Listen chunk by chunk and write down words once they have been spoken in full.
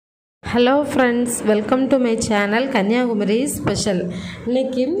Hello friends, welcome to my channel kanyakumarispecial.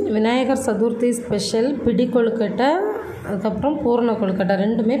 இன்னைக்கு Vinayagar Chaturthi special பிடி கொழுக்கட்டை அதுக்கப்புறம் பூரண கொழுக்கட்டை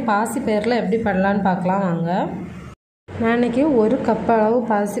ரெண்டுமே பாசி பயிரில் எப்படி பண்ணலான்னு பார்க்கலாம் வாங்க. நான் இன்றைக்கி 1 கப் அளவு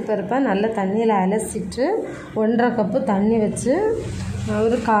பாசி பருப்பை நல்லா தண்ணியில் அலசிட்டு 1.5 கப்பு தண்ணி வச்சு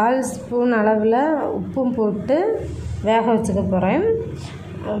ஒரு 1/4 ஸ்பூன் அளவில் உப்பும் போட்டு வேக வச்சுக்க போகிறேன்.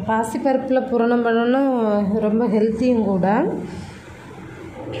 பாசி பருப்பில் பூரணம் பண்ணணும்னா ரொம்ப ஹெல்த்தியும் கூட.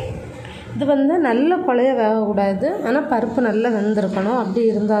 இது வந்து நல்ல குழைய வேகக்கூடாது, ஆனால் பருப்பு நல்லா வெந்திருக்கணும். அப்படி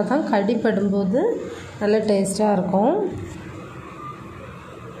இருந்தால் தான் கடிப்படும்போது நல்ல டேஸ்ட்டாக இருக்கும்.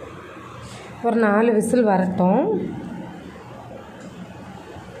 ஒரு 4 விசில் வரட்டும்.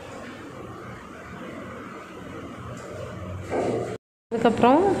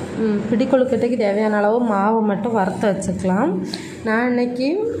 அதுக்கப்புறம் பிடி கொழுக்கட்டைக்கு தேவையான அளவு மாவை மட்டும் வறுத்து வச்சுக்கலாம். நான் இன்றைக்கி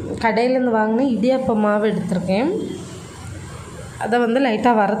கடையிலேருந்து வாங்கின இடியாப்ப மாவு எடுத்திருக்கேன். அதை வந்து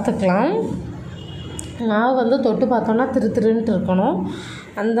லைட்டாக வறுத்துக்கலாம். மாவு வந்து தொட்டு பார்த்தோன்னா திருன்ட்டு இருக்கணும்.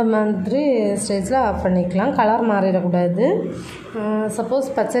 அந்த மாதிரி ஸ்டேஜில் ஆஃப் பண்ணிக்கலாம். கலர் மாறிடக்கூடாது. சப்போஸ்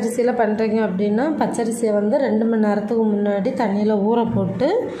பச்சரிசியில் பண்ணுறீங்க அப்படின்னா பச்சரிசியை வந்து 2 மணி நேரத்துக்கு முன்னாடி தண்ணியில் ஊற போட்டு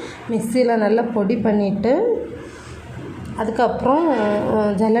மிக்சியில் நல்லா பொடி பண்ணிவிட்டு அதுக்கப்புறம்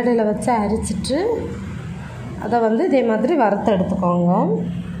ஜல்லடையில் வச்சு அரிச்சிட்டு அதை வந்து இதே மாதிரி வறுத்து எடுத்துக்கோங்க.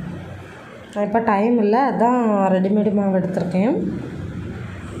 இப்போ டைம் இல்லை, அதான் ரெடிமேடு மாவு எடுத்திருக்கேன்.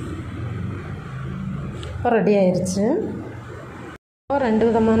 இப்போ ரெடி ஆயிடுச்சு. இப்போ 2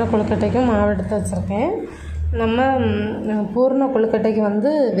 விதமான கொழுக்கட்டைக்கும் மாவு எடுத்து வச்சுருக்கேன். நம்ம பூர்ண கொழுக்கட்டைக்கு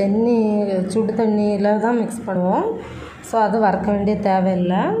வந்து சுடு தண்ணியில் தான் மிக்ஸ் பண்ணுவோம். ஸோ அது வறுக்க வேண்டிய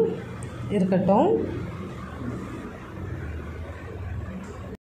தேவையில்லை, இருக்கட்டும்.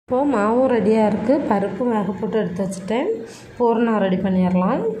 இப்போது மாவும் ரெடியாக இருக்குது. பருப்பும் வேக போட்டு எடுத்து வச்சுட்டேன். பூர்ணம் ரெடி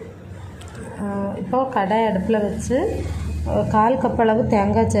பண்ணிடலாம். இப்போது கடாய் அடுப்பில் வச்சு 1/4 கப் அளவு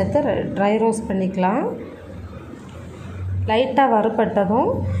தேங்காய் சேர்த்து ட்ரை ரோஸ்ட் பண்ணிக்கலாம். லைட்டாக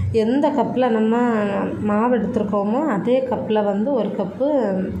வறுபட்டதும் எந்த கப்பில் நம்ம மாவு எடுத்துருக்கோமோ அதே கப்பில் வந்து 1 கப்பு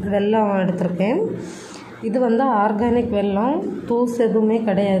வெல்லம் எடுத்திருக்கேன். இது வந்து ஆர்கானிக் வெல்லம், தூசு எதுவுமே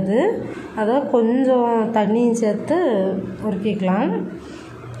கிடையாது. அதை கொஞ்சம் தண்ணியும் சேர்த்து உருக்கிக்கலாம்.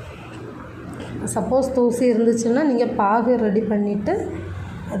 சப்போஸ் தூசி இருந்துச்சுன்னா நீங்கள் பாகு ரெடி பண்ணிவிட்டு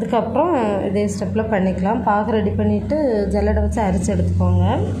அதுக்கப்புறம் இதே ஸ்டெப்பில் பண்ணிக்கலாம். பாகு ரெடி பண்ணிவிட்டு ஜல்லடை வச்சு அரிச்சு எடுத்துக்கோங்க.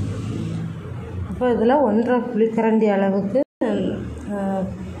 இப்போ இதில் 1.5 புளிக்கரண்டி அளவுக்கு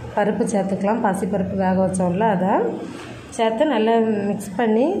பருப்பு சேர்த்துக்கலாம். பாசிப்பருப்பு வேக வச்சோம்ல, அதை சேர்த்து நல்லா மிக்ஸ்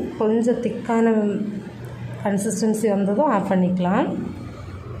பண்ணி கொஞ்சம் திக்கான கன்சிஸ்டன்சி வந்ததும் ஆஃப் பண்ணிக்கலாம்.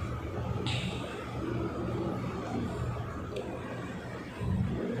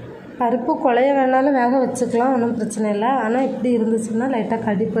 பருப்பு குழைய வேணாலும் வேக வச்சுக்கலாம், ஒன்றும் பிரச்சனை இல்லை. ஆனால் இப்படி இருந்துச்சுன்னா லைட்டாக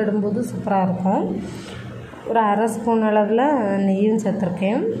கடிப்படும்போது சூப்பராக இருக்கும். ஒரு 1/2 ஸ்பூன் அளவில் நெய்யும்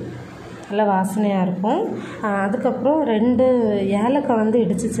சேர்த்துருக்கேன், நல்லா வாசனையாக இருக்கும். அதுக்கப்புறம் 2 ஏலக்காய் வந்து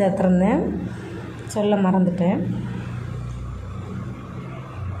இடித்து சேர்த்துருந்தேன், சொல்ல மறந்துட்டேன்.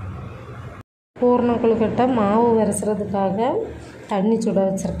 பூர்ண கொழுக்கட்டை மாவு வரைக்கிறதுக்காக தண்ணி சுட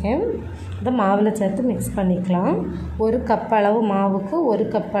வச்சுருக்கேன். அதை மாவில் சேர்த்து மிக்ஸ் பண்ணிக்கலாம். 1 கப் அளவு மாவுக்கு 1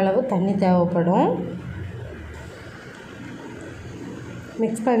 கப் அளவு தண்ணி தேவைப்படும்.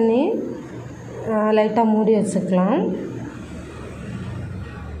 மிக்ஸ் பண்ணி லைட்டாக மூடி வச்சுக்கலாம்.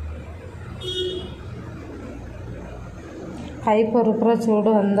 கை பொறுக்கிற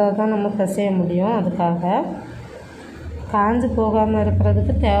சூடு வந்தால் தான் நம்ம பிசைய முடியும். அதுக்காக காஞ்சு போகாமல்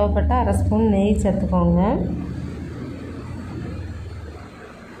இருக்கிறதுக்கு தேவைப்பட்ட 1/2 ஸ்பூன் நெய் சேர்த்துக்கோங்க.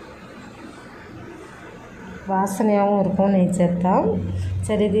 வாசனையாகவும் இருக்கும் நெய் சேர்த்தா.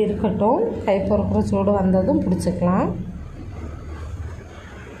 சரி, இது இருக்கட்டும். கை பொறுக்கிற சூடு வந்ததும் பிடிச்சிக்கலாம்.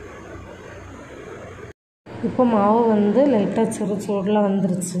 இப்போ மாவு வந்து லைட்டாக சூடில்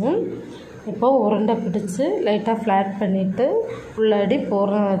வந்துருச்சு. இப்போது உருண்டை பிடிச்சி லைட்டாக ஃப்ளாட் பண்ணிவிட்டு உள்ளாடி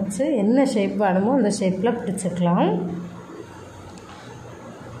பூரணம் வச்சு என்ன ஷேப் வேணுமோ அந்த ஷேப்பில் பிடிச்சிக்கலாம்.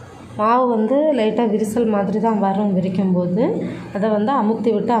 மாவு வந்து லைட்டாக விரிசல் மாதிரி தான் வரும் விரிக்கும்போது. அதை வந்து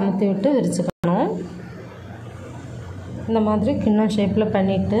அமுத்தி விட்டு விரிச்சுக்கணும். இந்த மாதிரி கிண்ணம் ஷேப்பில்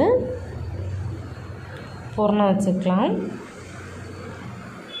பண்ணிவிட்டு பூரணம் வச்சுக்கலாம்.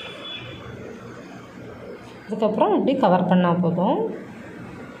 அதுக்கப்புறம் இப்படி கவர் பண்ணால் போதும்.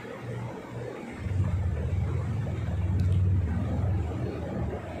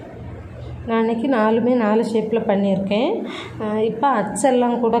 நான் இன்றைக்கி 4 ஷேப்பில் பண்ணியிருக்கேன். இப்போ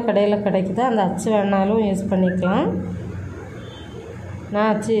அச்செல்லாம் கூட கடையில் கிடைக்குது, அந்த அச்சு வேணாலும் யூஸ் பண்ணிக்கலாம்.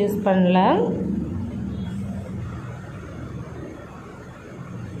 நான் அச்சு யூஸ் பண்ணல.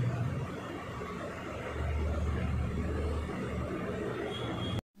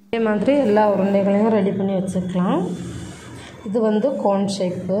 இதே மாதிரி எல்லா உருண்டைகளையும் ரெடி பண்ணி வச்சுக்கலாம். இது வந்து கோன்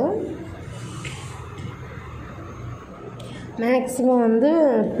ஷேப்பு. மேக்ஸிமம் வந்து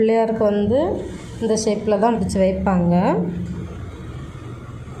பிள்ளையாருக்கு வந்து இந்த ஷேப்பில் தான் பிடிச்சி வைப்பாங்க.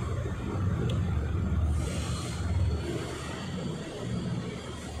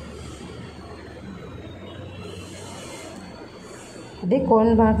 அப்படியே கோன்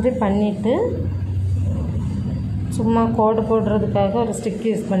மாதிரி பண்ணிவிட்டு சும்மா கோடு போடுறதுக்காக ஒரு ஸ்டிக்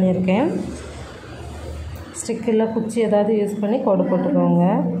யூஸ் பண்ணியிருக்கேன். ஸ்டிக்கில் குச்சி ஏதாவது யூஸ் பண்ணி கோடு போட்டுக்கோங்க.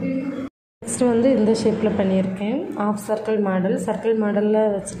 நெக்ஸ்ட்டு வந்து இந்த ஷேப்பில் பண்ணியிருக்கேன். ஆஃப் சர்க்கிள்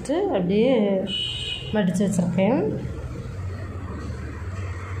மாடலில் வச்சுட்டு அப்படியே மடித்து வச்சுருக்கேன்.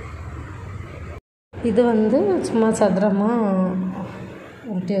 இது வந்து சும்மா சதுரமாக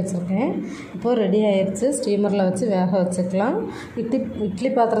உருட்டி வச்சுருக்கேன். இப்போது ரெடி ஆயிடுச்சு. ஸ்டீமரில் வச்சு வேக வச்சுக்கலாம். இட்லி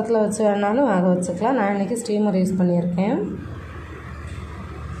பாத்திரத்தில் வச்சு வேணாலும் வேக வச்சுக்கலாம். நான் இன்றைக்கி ஸ்டீமர் யூஸ் பண்ணியிருக்கேன்.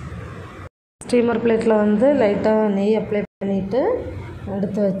 ஸ்டீமர் பிளேட்டில் வந்து லைட்டாக நெய் அப்ளை பண்ணிவிட்டு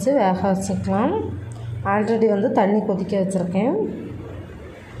எடுத்து வச்சு வேக வச்சுக்கலாம். ஆல்ரெடி வந்து தண்ணி கொதிக்க வச்சுருக்கேன்.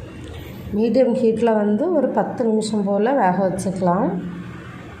 மீடியம் ஹீட்டில் வந்து ஒரு 10 நிமிஷம் போல் வேக வச்சுக்கலாம்.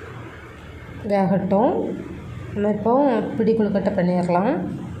 வேகட்டும். நம்ம இப்போ பிடி கொழுக்கட்டை பண்ணிடலாம்.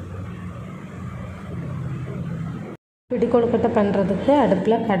 பிடி கொழுக்கட்டை பண்ணுறதுக்கு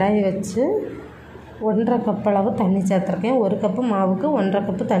அடுப்பில் கடாய் வச்சு 1.5 கப் அளவு தண்ணி சேர்த்துருக்கேன். 1 கப்பு மாவுக்கு 1.5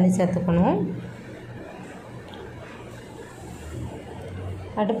 கப்பு தண்ணி சேர்த்துக்கணும்.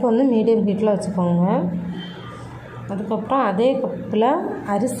 அடுப்பு வந்து மீடியம் ஹீட்டில் வச்சுக்கோங்க. அதுக்கப்புறம் அதே கப்பில்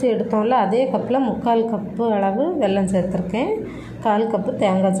அரிசி எடுத்தோம்ல, அதே கப்பில் 3/4 கப்பு அளவு வெல்லம் சேர்த்துருக்கேன். 1/4 கப்பு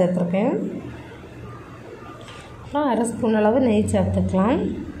தேங்காய் சேர்த்துருக்கேன். அப்புறம் 1/2 ஸ்பூன் அளவு நெய் சேர்த்துக்கலாம்.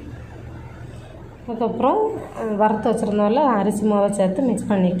 அதுக்கப்புறம் வறுத்து வச்சுருந்தோம்ல அரிசி மாவை சேர்த்து மிக்ஸ்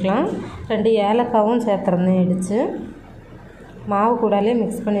பண்ணிக்கலாம். 2 ஏலக்காவும் சேர்த்துருந்தேன் இடித்து. மாவு கூடாலே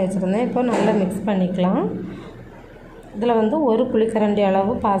மிக்ஸ் பண்ணி வச்சுருந்தேன். இப்போ நல்லா மிக்ஸ் பண்ணிக்கலாம். இதில் வந்து 1 குழிக்கரண்டி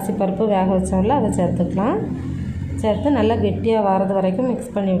அளவு பாசி பருப்பு வேக வச்சோம்ல அதை சேர்த்துக்கலாம். சேர்த்து நல்லா கெட்டியாக வரது வரைக்கும்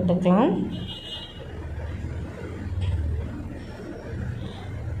மிக்ஸ் பண்ணி விட்டுக்கலாம்.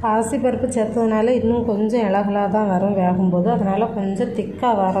 பாசி பருப்பு சேர்த்ததுனால இன்னும் கொஞ்சம் இலகலாக தான் வரும் வேகும்போது. அதனால் கொஞ்சம்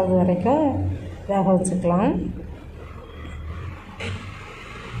திக்காக வர்றது வரைக்கும் வேக வச்சுக்கலாம்.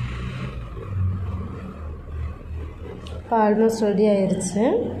 இப்போ ஆல்மோஸ்ட் ரெடி ஆயிடுச்சு.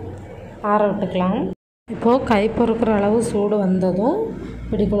 ஆற விட்டுக்கலாம். இப்போது கை பொறுக்கிற அளவு சூடு வந்ததும்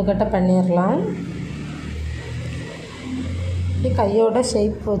பிடி கொழுக்கட்டை பண்ணிடலாம். இப்படி கையோட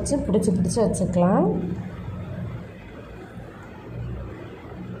ஷேப் வச்சு பிடிச்சி வச்சுக்கலாம்.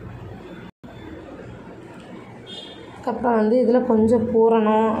 அதுக்கப்புறம் வந்து இதில் கொஞ்சம்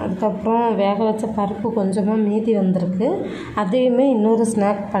பூரணம், அதுக்கப்புறம் வேக வச்ச பருப்பு கொஞ்சமாக மீதி வந்திருக்கு. அதையுமே இன்னொரு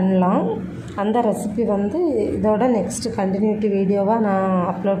ஸ்நாக் பண்ணலாம். அந்த ரெசிபி வந்து இதோட நெக்ஸ்ட்டு கண்டினியூட்டி வீடியோவாக நான்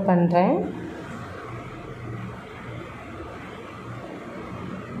அப்லோட் பண்ணுறேன்.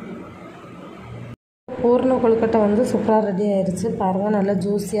 பூரண கொழுக்கட்டை வந்து சூப்பராக ரெடி ஆயிடுச்சு. பாருங்கள், நல்லா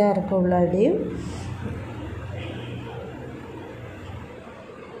ஜூஸியாக இருக்குது உள்ளாடி.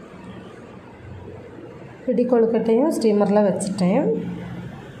 பிடி கொழுக்கட்டையும் ஸ்டீமரில் வச்சுட்டேன்.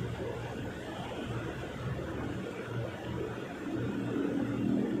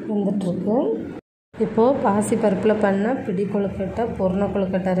 வந்துட்டுருக்கு. இப்போது பாசி பருப்பில் பண்ண பிடி கொழுக்கட்டை, பூரண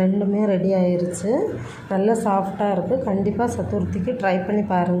கொழுக்கட்டை ரெண்டுமே ரெடி ஆயிடுச்சு. நல்லா சாஃப்டாக இருக்குது. கண்டிப்பாக சதுர்த்திக்கு ட்ரை பண்ணி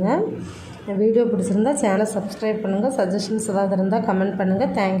பாருங்கள். வீடியோ பிடிச்சிருந்தா சேனலை சப்ஸ்கிரைப் பண்ணுங்கள். சஜஷன்ஸ் ஏதாவது இருந்தால் கமெண்ட்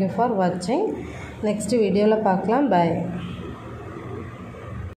பண்ணுங்கள். தேங்க்யூ ஃபார் வாட்சிங். நெக்ஸ்ட் வீடியோவில் பார்க்கலாம். பாய்.